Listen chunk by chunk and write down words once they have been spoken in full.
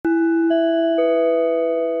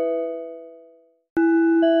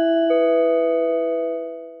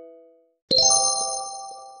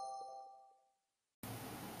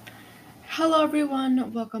Hello,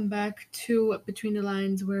 everyone. Welcome back to Between the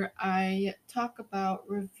Lines, where I talk about,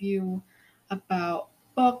 review about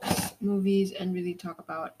books, movies, and really talk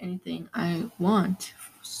about anything I want.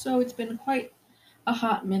 So, it's been quite a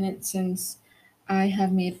hot minute since I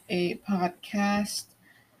have made a podcast.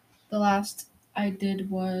 The last I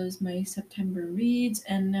did was my September reads,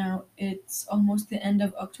 and now it's almost the end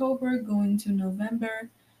of October, going to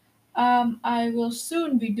November. I will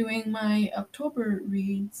soon be doing my October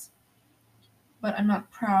reads, but I'm not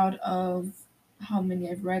proud of how many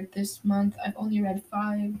I've read this month. I've only read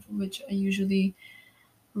five, which I usually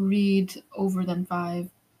read over than five,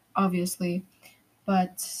 obviously.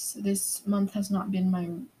 But this month has not been my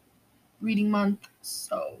reading month,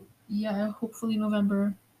 so yeah, hopefully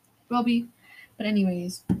November will be. But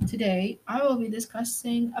anyways, today I will be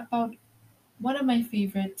discussing about one of my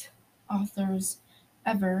favorite authors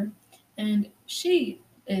ever, and she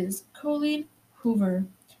is Colleen Hoover.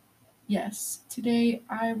 Yes, today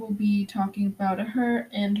I will be talking about her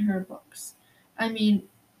and her books. I mean,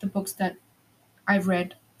 the books that I've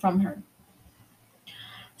read from her.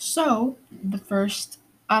 So, the first,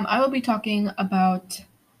 I will be talking about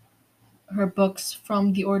her books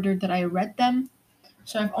from the order that I read them.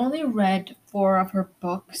 So, I've only read four of her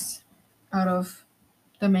books out of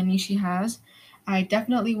the many she has. I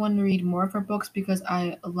definitely want to read more of her books because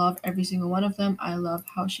I love every single one of them. I love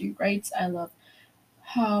how she writes. I love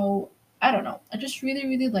how I don't know. I just really,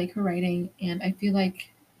 really like her writing, and I feel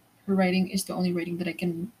like her writing is the only writing that I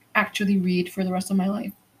can actually read for the rest of my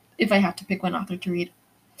life if I have to pick one author to read.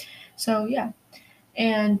 So yeah,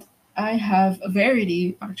 and I have a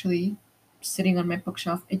Verity actually sitting on my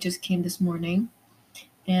bookshelf. It just came this morning,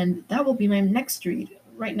 and that will be my next read.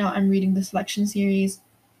 Right now, I'm reading the selection series.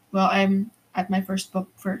 Well, I'm at my first book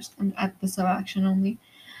first. I'm at the selection only.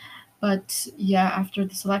 But yeah, after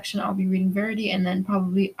the selection, I'll be reading Verity, and then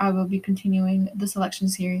probably I will be continuing the selection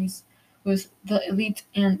series with the Elite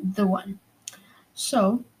and the One.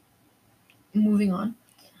 So, moving on.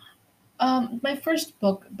 My first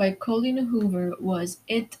book by Colleen Hoover was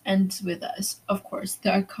It Ends With Us. Of course, the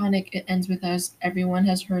iconic It Ends With Us. Everyone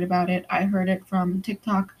has heard about it. I heard it from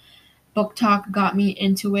TikTok. Book Talk got me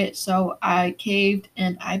into it, so I caved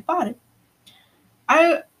and I bought it.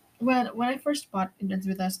 I when I first bought It Ends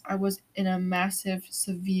With Us, I was in a massive,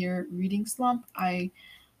 severe reading slump. I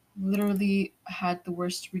literally had the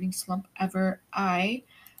worst reading slump ever. I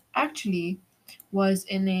actually was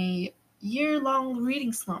in a year-long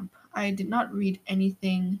reading slump. I did not read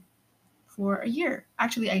anything for a year.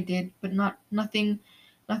 Actually, I did, but nothing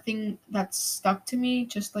that stuck to me,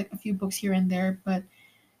 just like a few books here and there, but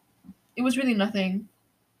it was really nothing.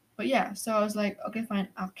 But yeah, so I was like, okay, fine,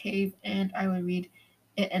 I'll cave and I will read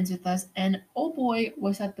It Ends With Us. And oh boy,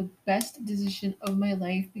 was that the best decision of my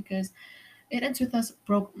life because It Ends With Us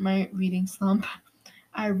broke my reading slump.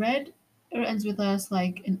 I read It Ends With Us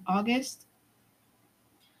like in August,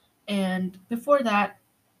 and before that,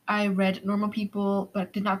 I read Normal People,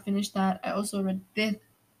 but did not finish that. I also read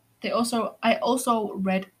I also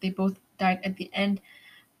read They Both Died at the End,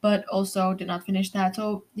 but also did not finish that.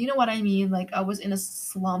 So you know what I mean? Like I was in a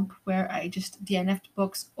slump where I just DNF'd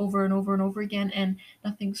books over and over and over again, and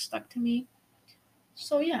nothing stuck to me.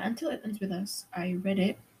 So yeah, until It Ends With Us, I read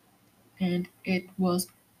it, and it was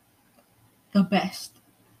the best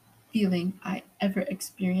feeling I ever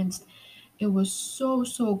experienced. It was so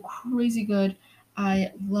crazy good.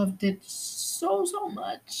 I loved it so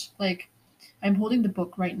much. Like I'm holding the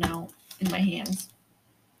book right now in my hands,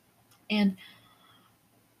 and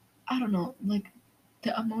I don't know, like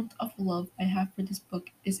the amount of love I have for this book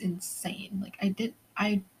is insane.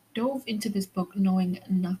 I dove into this book knowing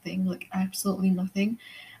nothing, like absolutely nothing.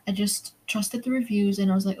 I just trusted the reviews and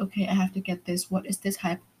I was like, okay, I have to get this. What is this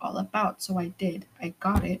hype all about? So I did. I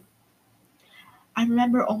got it. I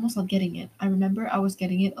remember almost not getting it. I remember I was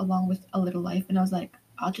getting it along with A Little Life and I was like,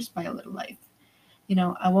 I'll just buy A Little Life.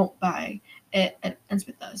 I won't buy it. It ends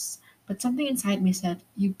with us. But something inside me said,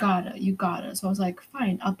 you gotta. So I was like,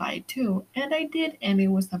 fine, I'll buy it too. And I did, and it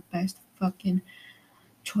was the best fucking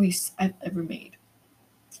choice I've ever made.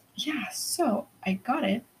 Yeah, so I got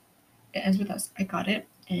it. It ends with us. I got it.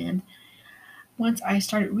 And once I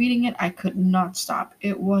started reading it, I could not stop.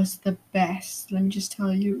 It was the best. Let me just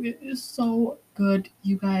tell you, it is so good.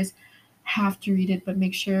 You guys have to read it, but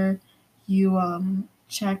make sure you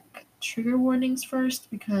check trigger warnings first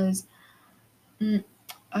because mm,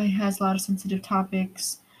 it has a lot of sensitive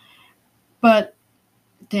topics. But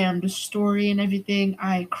damn, the story and everything,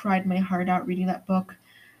 I cried my heart out reading that book.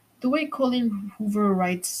 The way Colleen Hoover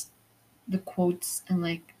writes the quotes and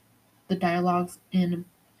like the dialogues in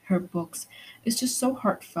her books is just so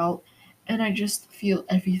heartfelt. and I just feel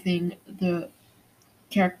everything the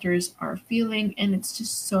characters are feeling, and it's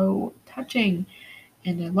just so touching.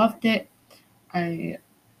 And I loved it. I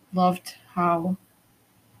loved how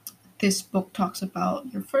this book talks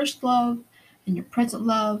about your first love and your present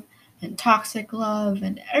love and toxic love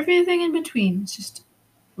and everything in between. It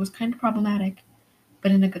was kind of problematic,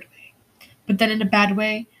 but in a good way. But then in a bad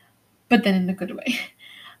way, but then in a good way.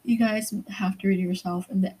 You guys have to read it yourself.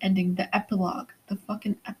 And the ending, the epilogue, the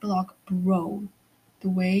fucking epilogue, bro. The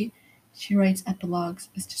way she writes epilogues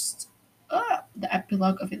is just. The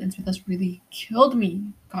epilogue of It Ends With Us really killed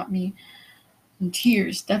me. Got me in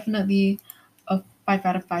tears. Definitely a 5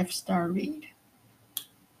 out of 5 star read.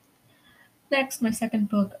 Next, my second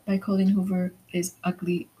book by Colleen Hoover is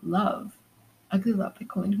Ugly Love. Ugly Love by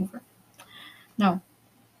Colleen Hoover. Now,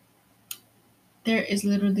 there is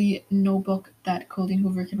literally no book that Colleen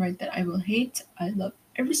Hoover can write that I will hate. I love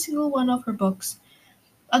every single one of her books.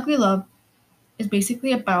 Ugly Love is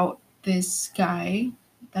basically about this guy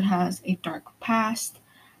that has a dark past,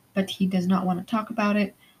 but he does not want to talk about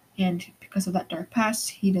it. And because of that dark past,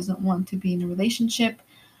 he doesn't want to be in a relationship.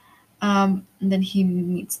 And then he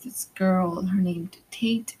meets this girl, her named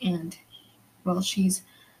Tate, and well, she's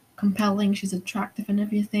compelling, she's attractive and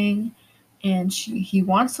everything. And he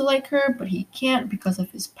wants to like her, but he can't because of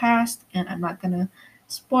his past. And I'm not gonna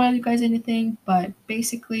spoil you guys anything, but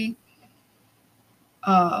basically,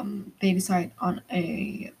 they decide on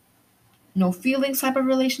a no feelings type of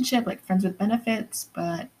relationship, like friends with benefits,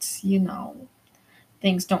 but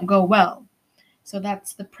things don't go well. So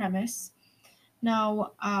that's the premise.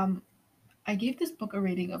 Now, I gave this book a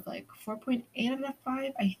rating of like 4.8 out of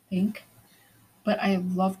 5, I think, but I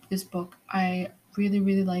loved this book. I really,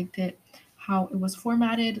 really liked it. How it was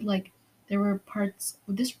formatted, like there were parts.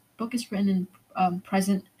 Well, this book is written in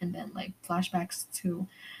present, and then like flashbacks to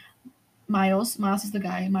Miles. Miles is the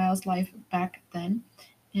guy. Miles' life back then,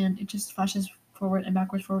 and it just flashes forward and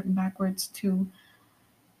backwards to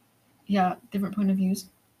different point of views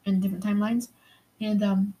and different timelines.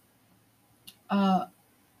 And uh,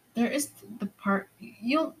 there is the part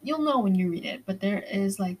you'll know when you read it, but there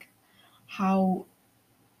is like how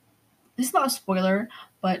this is not a spoiler,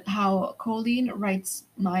 but how Colleen writes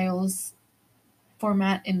Miles'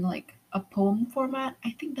 format in like a poem format.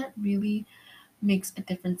 I think that really makes a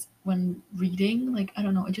difference when reading. Like I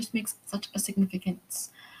don't know, it just makes such a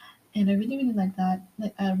significance, and I really really like that.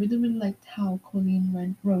 Like I really really liked how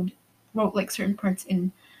Colleen wrote like certain parts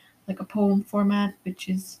in like a poem format, which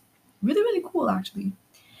is really really cool actually.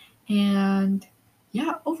 And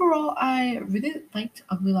yeah, overall, I really liked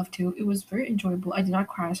Ugly Love too. It was very enjoyable. I did not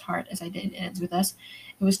cry as hard as I did in It Ends With Us.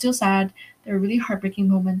 It was still sad. There were really heartbreaking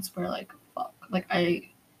moments where, like, fuck. Like, I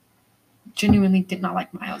genuinely did not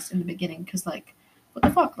like Miles in the beginning because, like, what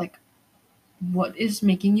the fuck? Like, what is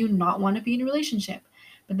making you not want to be in a relationship?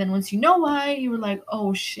 But then once you know why, you were like,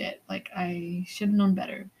 oh shit, like, I should have known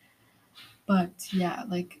better. But yeah,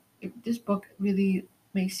 like, this book really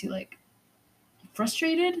makes you, like,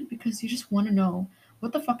 frustrated because you just want to know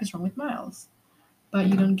what the fuck is wrong with Miles. But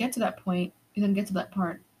you don't get to that point, you don't get to that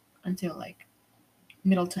part until like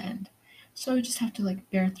middle to end. So you just have to like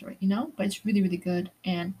bear through it. But it's really, really good.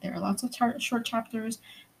 And there are lots of short chapters,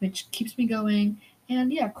 which keeps me going.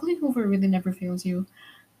 And yeah, Colleen Hoover really never fails you.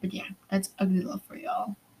 But yeah, that's Ugly Love for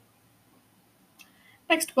y'all.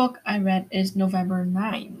 Next book I read is November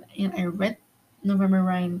 9. And I read November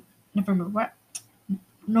 9, November what?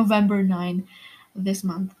 November 9 this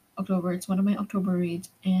month, October. It's one of my October reads.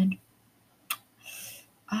 And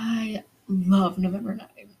I love November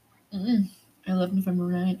 9. I love November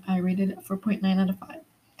 9. I rated it 4.9 out of 5.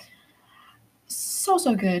 So,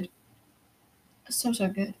 so good. So, so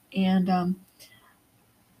good. And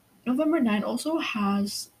November 9 also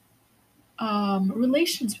has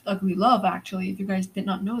relations with Ugly Love, actually, if you guys did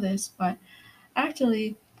not know this. But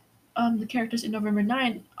actually, the characters in November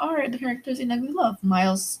 9 are the characters in Ugly Love.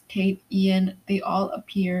 Miles, Tate, Ian, they all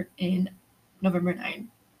appear in November 9.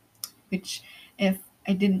 Which, if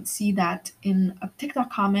I didn't see that in a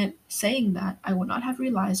TikTok comment saying that, I would not have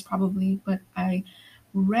realized probably, but I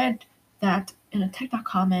read that in a TikTok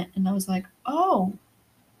comment and I was like, oh,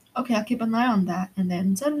 okay, I'll keep an eye on that. And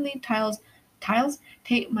then suddenly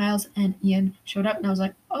Tate, Miles, and Ian showed up and I was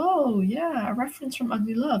like, oh yeah, a reference from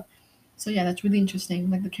Ugly Love. So yeah, that's really interesting.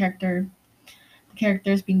 Like the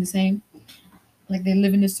characters being the same, like they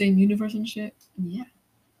live in the same universe and shit. Yeah.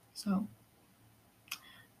 So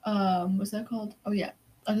what's that called? Oh yeah.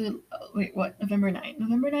 Wait, what? November 9.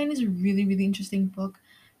 November 9 is a really, really interesting book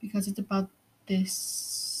because it's about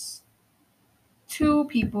this two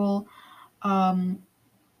people. Um,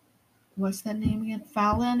 what's that name again?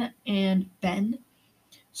 Fallon and Ben.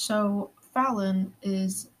 So Fallon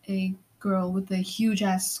is a girl with a huge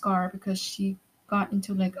ass scar because she got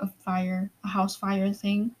into like a house fire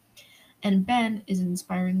thing, and Ben is an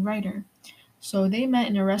inspiring writer. So they met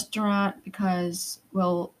in a restaurant because,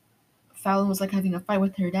 well, Fallon was like having a fight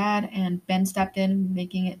with her dad, and Ben stepped in,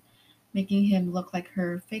 making him look like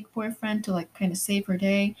her fake boyfriend to like kind of save her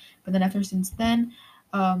day. But then after since then,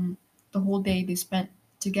 um, the whole day they spent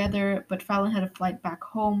together. But Fallon had a flight back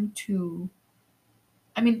home to.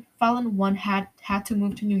 I mean, Fallon one had to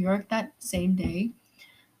move to New York that same day.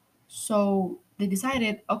 So they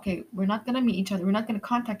decided, okay, we're not gonna meet each other. We're not gonna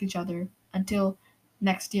contact each other until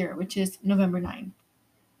next year, which is November 9th.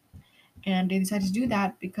 And they decided to do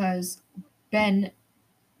that because Ben,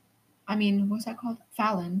 I mean, what's that called?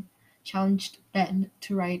 Fallon challenged Ben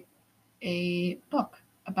to write a book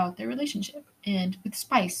about their relationship and with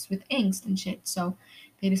spice, with angst and shit. So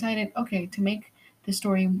they decided, okay, to make the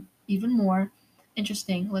story even more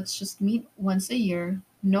interesting, let's just meet once a year,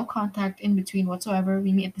 no contact in between whatsoever.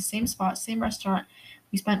 We meet at the same spot, same restaurant.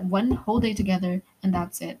 We spent one whole day together, and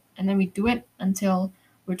that's it. And then we do it until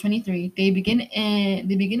we're 23. They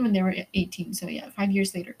begin when they were 18. So yeah, 5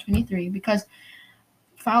 years later, 23, because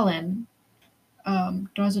Fallon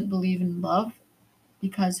doesn't believe in love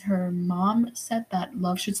because her mom said that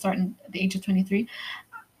love should start at the age of 23.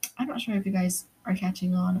 I'm not sure if you guys are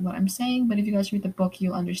catching on what I'm saying, but if you guys read the book,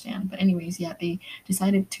 you'll understand. But, anyways, yeah, they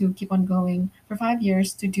decided to keep on going for 5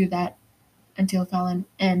 years to do that until Fallon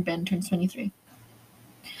and Ben turns 23.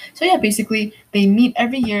 So, yeah, basically, they meet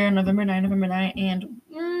every year, November 9, and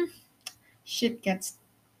shit gets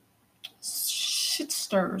shit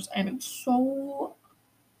stirs, and it's so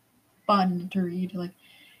fun to read. Like,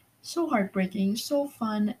 so heartbreaking, so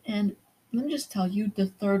fun, and let me just tell you, the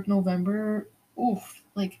third November, oof,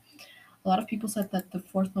 like a lot of people said that the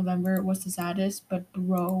fourth November was the saddest, but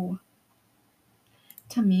bro,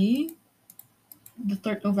 to me, the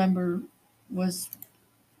third November was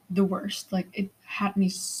the worst. Like it had me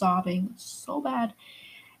sobbing so bad,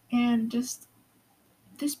 and just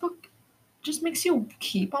this book just makes you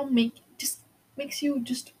keep on just makes you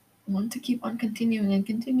just want to keep on continuing and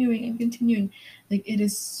continuing and continuing. Like it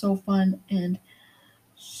is so fun and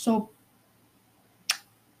so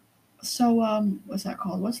what's that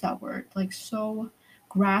called? What's that word? Like so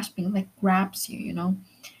grasping, like grabs you,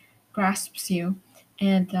 grasps you.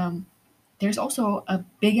 And there's also a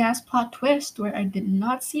big ass plot twist where I did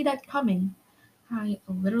not see that coming. I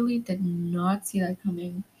literally did not see that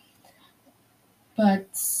coming.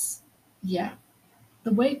 But yeah,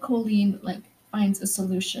 the way Colleen like finds a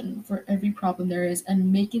solution for every problem there is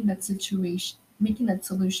and making that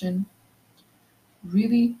solution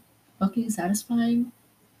really fucking satisfying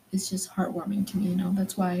is just heartwarming to me.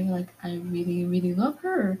 That's why like I really really love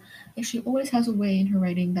her. Like she always has a way in her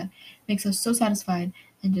writing that makes us so satisfied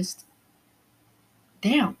and just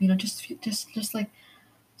damn, just like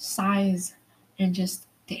sighs and just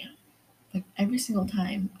damn. Like every single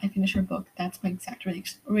time I finish her book, that's my exact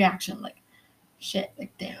reaction. Like shit,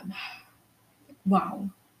 like damn, wow,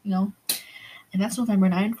 you know. And that's November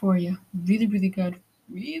 9 for you. Really, really good.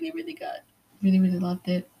 Really, really good. Really, really loved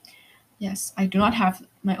it. Yes, I do not have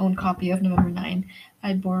my own copy of November 9.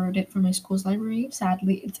 I borrowed it from my school's library.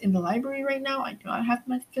 Sadly, it's in the library right now. I do not have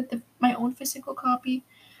my own physical copy,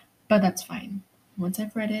 but that's fine. Once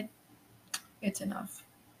I've read it, it's enough.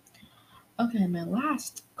 Okay, my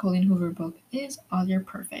last Colleen Hoover book is All Your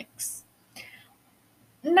Perfects.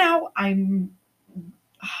 Now I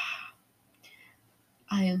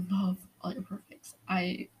love All Your Perfects.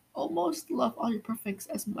 I almost love All Your Perfects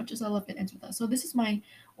as much as I love It Ends With Us. So this is my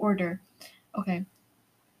order. Okay.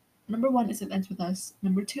 Number one is It Ends With Us.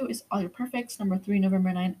 Number two is All Your Perfects. Number three,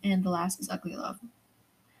 November 9. And the last is Ugly Love.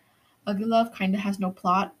 Ugly Love kinda has no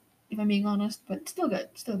plot, if I'm being honest, but still good.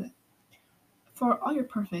 Still good. For All Your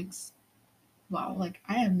Perfects, wow, like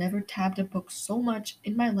I have never tabbed a book so much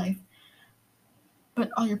in my life, but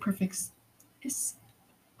All Your Perfects is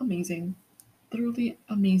amazing. Literally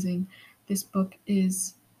amazing. This book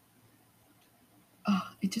is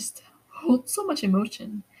it just holds so much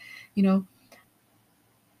emotion. You know,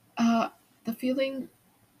 uh, the feeling,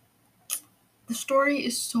 the story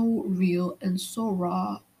is so real and so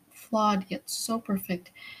raw, flawed yet so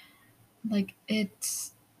perfect. Like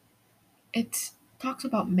it talks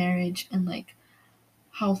about marriage and like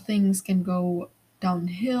how things can go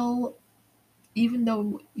downhill even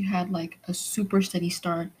though you had like a super steady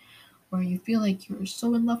start where you feel like you're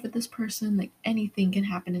so in love with this person, like anything can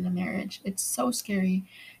happen in a marriage. It's so scary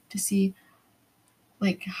to see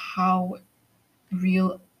like how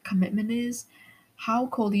real commitment is. How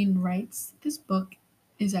Colleen writes this book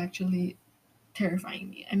is actually terrifying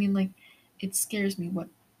me. I mean, like, it scares me what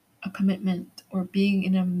a commitment or being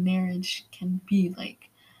in a marriage can be like.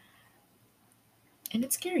 And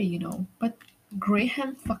it's scary, But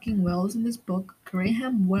Graham fucking Wells in this book,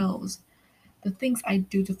 Graham Wells, the things I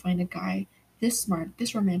do to find a guy this smart,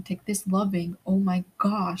 this romantic, this loving, oh my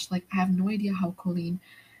gosh, like I have no idea how Colleen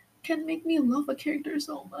can make me love a character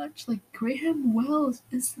so much. Like Graham Wells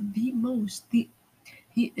is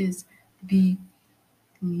he is the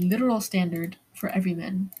literal standard for every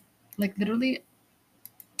man. Like literally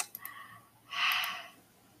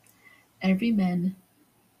every man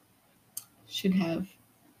should have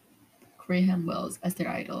Graham Wells as their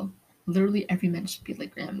idol. Literally every man should be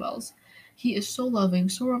like Graham Wells. He is so loving,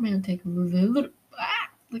 so romantic,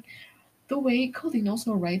 like the way Colleen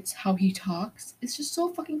also writes how he talks, it's just so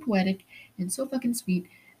fucking poetic and so fucking sweet.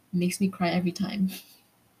 Makes me cry every time.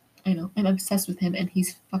 I know, I'm obsessed with him and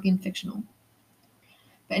he's fucking fictional.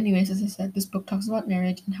 But anyways, as I said, this book talks about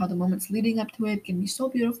marriage and how the moments leading up to it can be so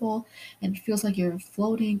beautiful and it feels like you're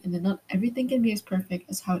floating and then not everything can be as perfect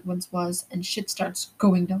as how it once was and shit starts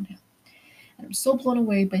going downhill. And I'm so blown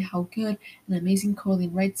away by how good and amazing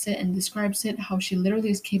Colleen writes it and describes it, how she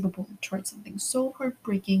literally is capable to write something so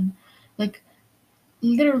heartbreaking. Like,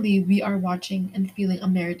 literally, we are watching and feeling a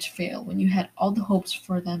marriage fail when you had all the hopes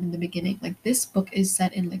for them in the beginning. Like, this book is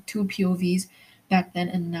set in like two POVs back then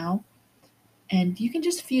and now. And you can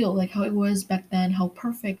just feel like how it was back then, how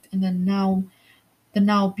perfect, and then now, the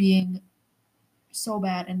now being so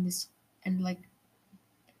bad and this, and like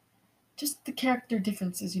just the character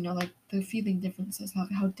differences, like the feeling differences,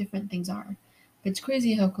 how different things are. But it's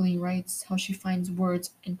crazy how Colleen writes, how she finds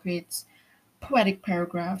words and creates poetic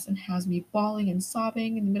paragraphs and has me bawling and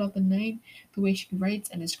sobbing in the middle of the night. The way she writes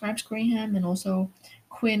and describes Graham and also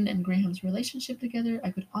Quinn and Graham's relationship together.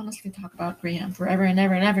 I could honestly talk about Graham forever and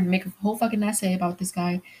ever and ever and make a whole fucking essay about this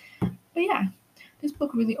guy. But yeah, this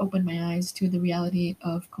book really opened my eyes to the reality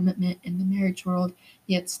of commitment in the marriage world,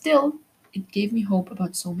 yet still, it gave me hope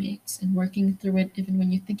about soulmates and working through it even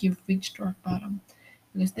when you think you've reached rock bottom.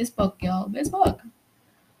 Because this book, y'all, this book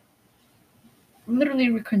literally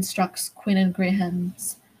reconstructs Quinn and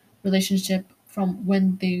Graham's relationship from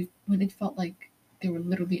when it felt like they were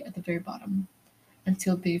literally at the very bottom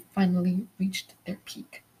until they finally reached their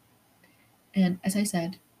peak. And as I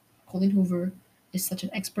said, Colleen Hoover is such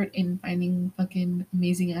an expert in finding fucking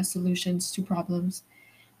amazing ass solutions to problems.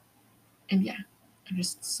 And yeah, I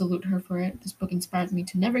just salute her for it. This book inspires me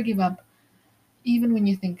to never give up, even when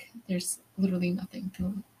you think there's literally nothing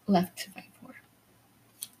left to fight for.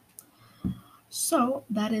 So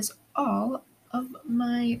that is all of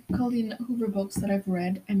my Colleen Hoover books that I've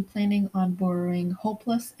read. I'm planning on borrowing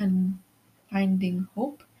Hopeless and Finding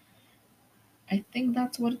Hope. I think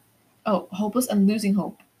that's what. Oh, Hopeless and Losing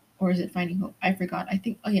Hope. Or is it Finding Hope? I forgot. I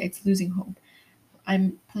think. Oh, yeah, it's Losing Hope.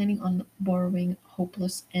 I'm planning on borrowing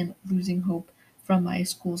Hopeless and Losing Hope from my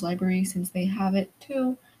school's library since they have it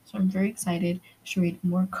too. So I'm very excited to read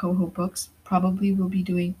more Coho books. Probably will be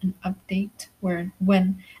doing an update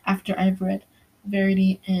when after I've read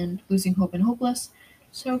Verity and Losing Hope and Hopeless.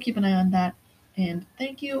 So keep an eye on that. And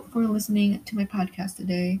thank you for listening to my podcast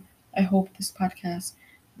today. I hope this podcast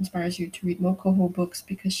inspires you to read more Coho books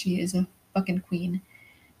because she is a fucking queen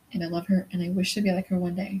and I love her and I wish to be like her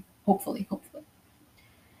one day. Hopefully, hopefully.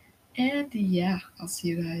 And yeah, I'll see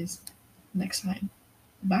you guys next time.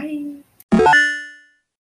 Bye.